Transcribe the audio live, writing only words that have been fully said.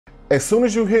As soon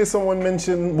as you hear someone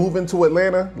mention moving to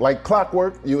Atlanta, like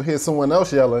clockwork, you'll hear someone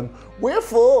else yelling, "We're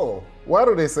full." Why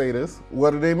do they say this?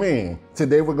 What do they mean?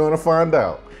 Today we're gonna find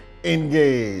out.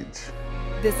 Engage.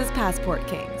 This is Passport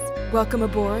Kings. Welcome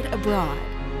aboard abroad.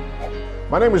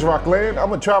 My name is Rockland.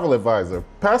 I'm a travel advisor.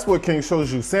 Passport King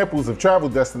shows you samples of travel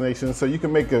destinations so you can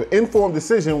make an informed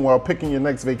decision while picking your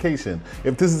next vacation.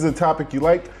 If this is a topic you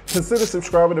like, consider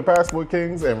subscribing to Passport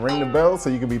Kings and ring the bell so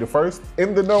you can be the first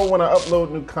in the know when I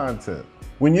upload new content.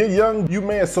 When you're young, you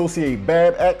may associate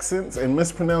bad accents and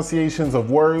mispronunciations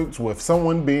of words with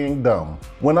someone being dumb.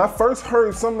 When I first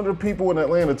heard some of the people in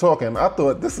Atlanta talking, I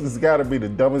thought this has got to be the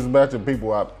dumbest batch of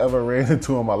people I've ever ran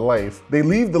into in my life. They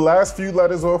leave the last few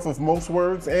letters off of most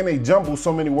words and they jumble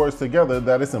so many words together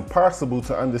that it's impossible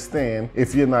to understand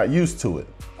if you're not used to it.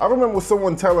 I remember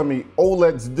someone telling me, "Oh,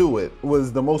 Let's Do It"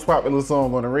 was the most popular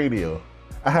song on the radio.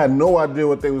 I had no idea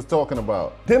what they was talking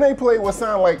about. Then they played what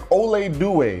sounded like Ole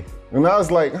Due. And I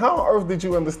was like, how on earth did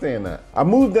you understand that? I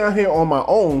moved down here on my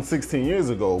own 16 years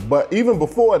ago, but even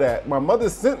before that, my mother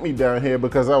sent me down here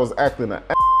because I was acting an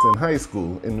ass in high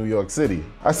school in New York City.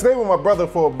 I stayed with my brother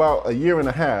for about a year and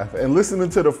a half, and listening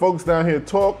to the folks down here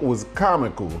talk was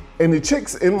comical. And the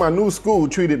chicks in my new school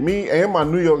treated me and my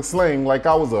New York slang like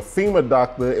I was a FEMA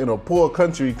doctor in a poor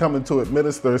country coming to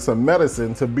administer some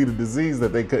medicine to beat a disease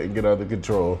that they couldn't get under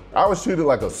control. I was treated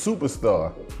like a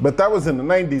superstar. But that was in the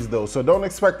 90s though, so don't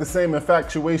expect the same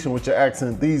infatuation with your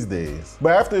accent these days.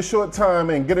 But after a short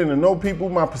time and getting to know people,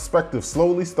 my perspective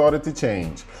slowly started to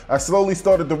change. I slowly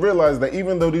started to realize that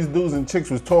even though these dudes and chicks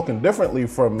was talking differently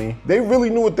from me, they really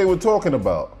knew what they were talking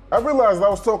about. I realized I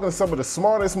was talking to some of the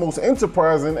smartest, most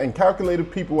enterprising, and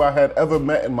calculated people I had ever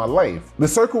met in my life. The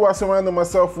circle I surrounded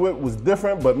myself with was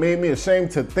different, but made me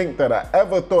ashamed to think that I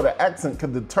ever thought an accent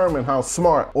could determine how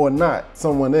smart or not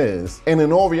someone is. And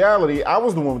in all reality, I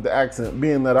was the one with the accent,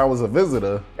 being that I was a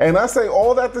visitor. And I say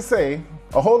all that to say,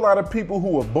 a whole lot of people who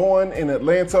were born in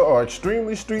Atlanta are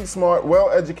extremely street smart,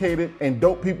 well-educated, and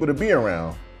dope people to be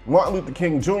around. Martin Luther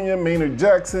King Jr., Maynard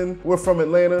Jackson, we're from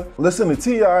Atlanta. Listen to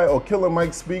T.I. or Killer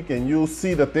Mike speak and you'll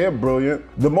see that they're brilliant.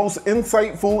 The most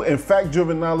insightful and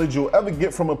fact-driven knowledge you'll ever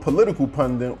get from a political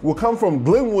pundit will come from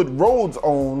Glenwood Road's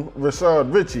own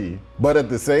Rashad Ritchie. But at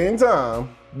the same time,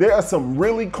 there are some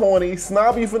really corny,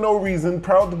 snobby for no reason,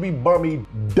 proud to be bummy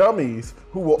dummies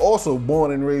who were also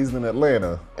born and raised in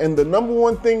Atlanta. And the number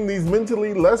one thing these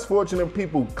mentally less fortunate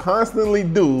people constantly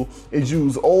do is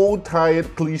use old,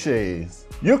 tired cliches.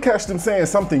 You'll catch them saying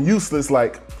something useless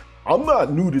like, "I'm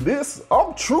not new to this,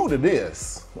 I'm true to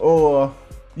this." Or,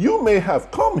 "You may have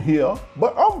come here,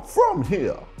 but I'm from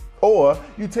here." Or,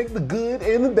 "You take the good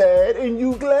and the bad and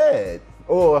you glad."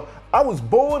 Or, "I was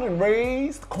born and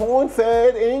raised,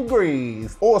 corn-fed and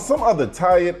grazed." Or some other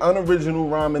tired, unoriginal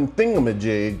rhyming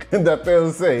thingamajig that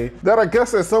they'll say that I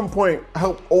guess at some point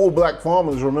helped old black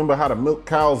farmers remember how to milk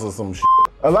cows or some shit.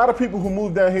 A lot of people who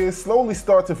move down here slowly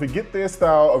start to forget their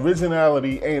style,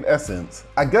 originality, and essence.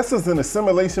 I guess it's an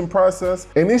assimilation process,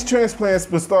 and these transplants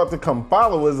will start to become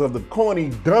followers of the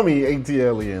corny, dummy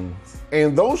ATLians.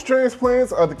 And those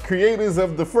transplants are the creators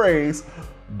of the phrase,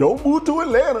 "Don't move to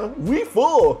Atlanta, we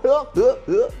full."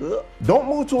 "Don't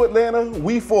move to Atlanta,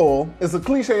 we full" is a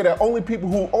cliche that only people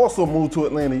who also move to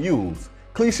Atlanta use.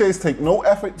 Cliches take no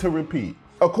effort to repeat.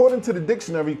 According to the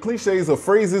dictionary, cliches are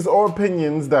phrases or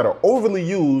opinions that are overly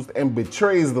used and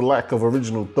betrays the lack of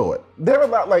original thought. They're a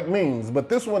lot like memes, but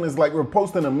this one is like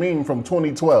reposting a meme from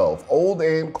 2012, old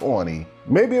and corny.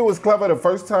 Maybe it was clever the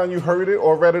first time you heard it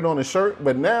or read it on a shirt,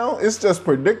 but now it's just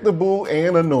predictable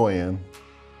and annoying.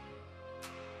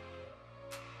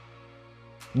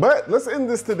 But let's end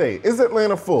this today. Is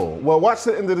Atlanta full? Well, watch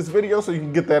the end of this video so you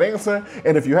can get that answer.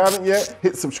 And if you haven't yet,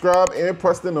 hit subscribe and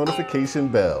press the notification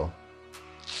bell.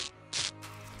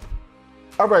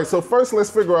 All right, so first let's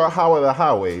figure out how are the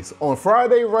highways. On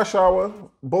Friday rush hour,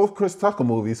 both Chris Tucker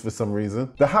movies for some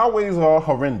reason, the highways are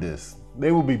horrendous.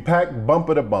 They will be packed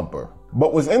bumper to bumper.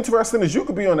 But what's interesting is you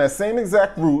could be on that same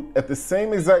exact route at the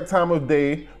same exact time of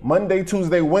day, Monday,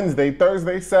 Tuesday, Wednesday,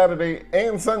 Thursday, Saturday,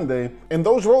 and Sunday, and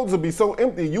those roads would be so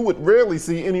empty you would rarely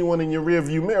see anyone in your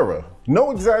rearview mirror.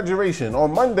 No exaggeration,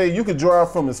 on Monday you could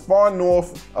drive from as far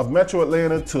north of Metro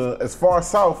Atlanta to as far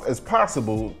south as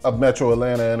possible of Metro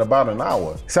Atlanta in about an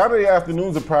hour. Saturday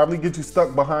afternoons will probably get you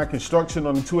stuck behind construction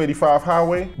on the 285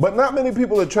 highway, but not many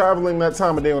people are traveling that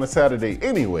time of day on a Saturday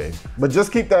anyway. But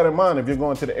just keep that in mind if you're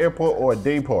going to the airport or a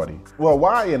day party. Well,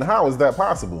 why and how is that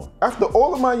possible? After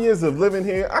all of my years of living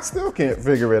here, I still can't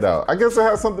figure it out. I guess it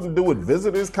has something to do with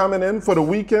visitors coming in for the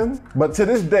weekend, but to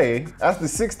this day, after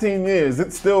 16 years,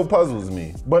 it still puzzles puzzles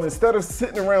me. But instead of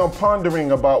sitting around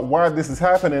pondering about why this is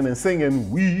happening and singing,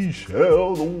 "We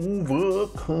shall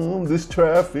overcome this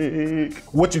traffic,"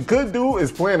 what you could do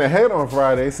is plan ahead on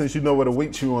Friday since you know what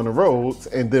awaits you on the roads,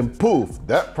 and then poof,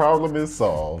 that problem is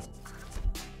solved.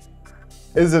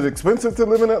 Is it expensive to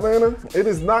live in Atlanta? It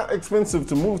is not expensive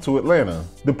to move to Atlanta.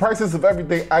 The prices of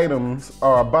everyday items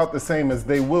are about the same as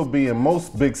they will be in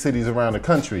most big cities around the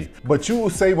country, but you will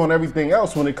save on everything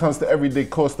else when it comes to everyday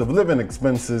cost of living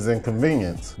expenses and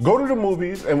convenience. Go to the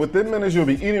movies and within minutes you'll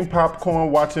be eating popcorn,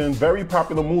 watching very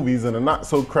popular movies in a not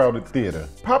so crowded theater.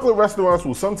 Popular restaurants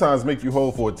will sometimes make you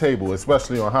hold for a table,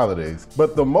 especially on holidays,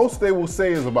 but the most they will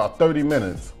say is about 30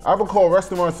 minutes. I recall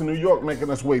restaurants in New York making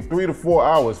us wait 3 to 4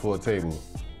 hours for a table.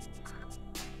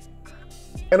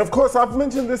 And of course, I've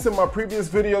mentioned this in my previous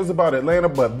videos about Atlanta,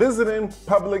 but visiting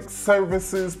public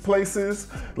services places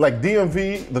like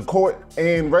DMV, the court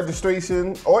and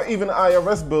registration, or even the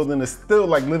IRS building is still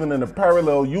like living in a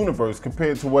parallel universe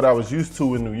compared to what I was used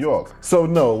to in New York. So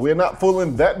no, we're not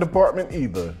fooling that department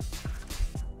either.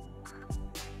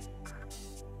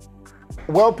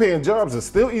 Well-paying jobs are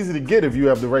still easy to get if you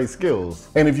have the right skills.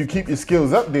 And if you keep your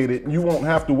skills updated, you won't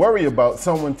have to worry about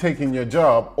someone taking your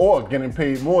job or getting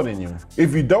paid more than you.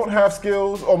 If you don't have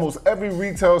skills, almost every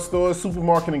retail store,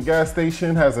 supermarket, and gas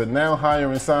station has a now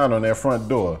hiring sign on their front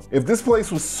door. If this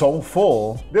place was so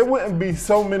full, there wouldn't be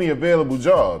so many available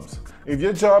jobs. If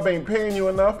your job ain't paying you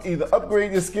enough, either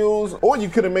upgrade your skills or you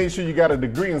could have made sure you got a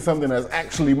degree in something that's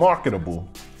actually marketable.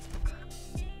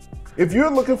 If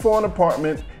you're looking for an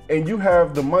apartment and you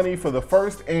have the money for the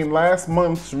first and last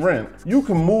month's rent, you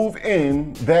can move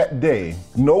in that day.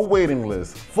 No waiting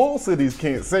list. Full cities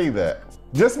can't say that.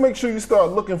 Just make sure you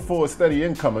start looking for a steady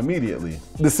income immediately.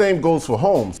 The same goes for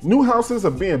homes. New houses are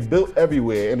being built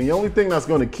everywhere, and the only thing that's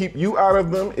going to keep you out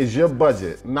of them is your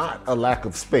budget, not a lack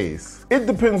of space. It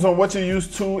depends on what you're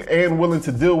used to and willing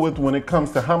to deal with when it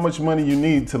comes to how much money you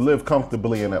need to live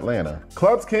comfortably in Atlanta.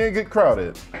 Clubs can get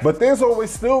crowded, but there's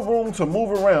always still room to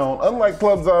move around, unlike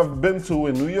clubs I've been to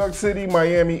in New York City,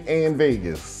 Miami, and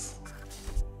Vegas.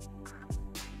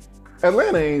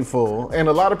 Atlanta ain't full, and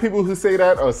a lot of people who say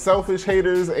that are selfish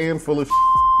haters and full of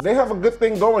shit. They have a good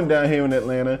thing going down here in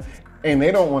Atlanta, and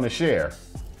they don't want to share.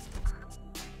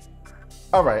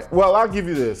 All right, well, I'll give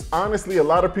you this. Honestly, a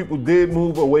lot of people did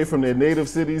move away from their native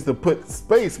cities to put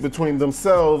space between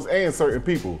themselves and certain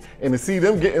people. And to see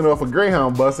them getting off a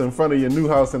Greyhound bus in front of your new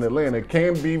house in Atlanta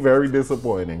can be very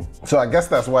disappointing. So I guess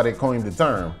that's why they coined the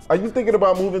term. Are you thinking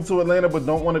about moving to Atlanta but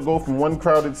don't want to go from one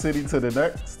crowded city to the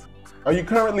next? Are you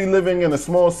currently living in a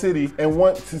small city and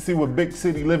want to see what big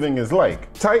city living is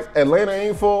like? Type "Atlanta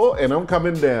ain't full" and I'm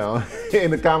coming down in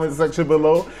the comment section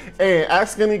below, and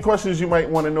ask any questions you might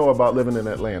want to know about living in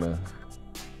Atlanta.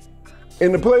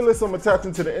 In the playlist I'm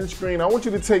attaching to the end screen, I want you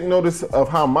to take notice of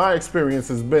how my experience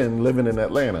has been living in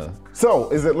Atlanta. So,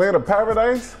 is Atlanta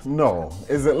paradise? No.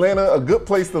 Is Atlanta a good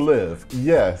place to live?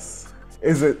 Yes.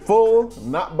 Is it full?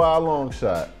 Not by a long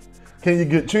shot. Can you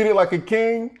get treated like a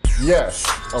king? Yes.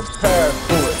 A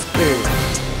passport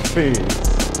king.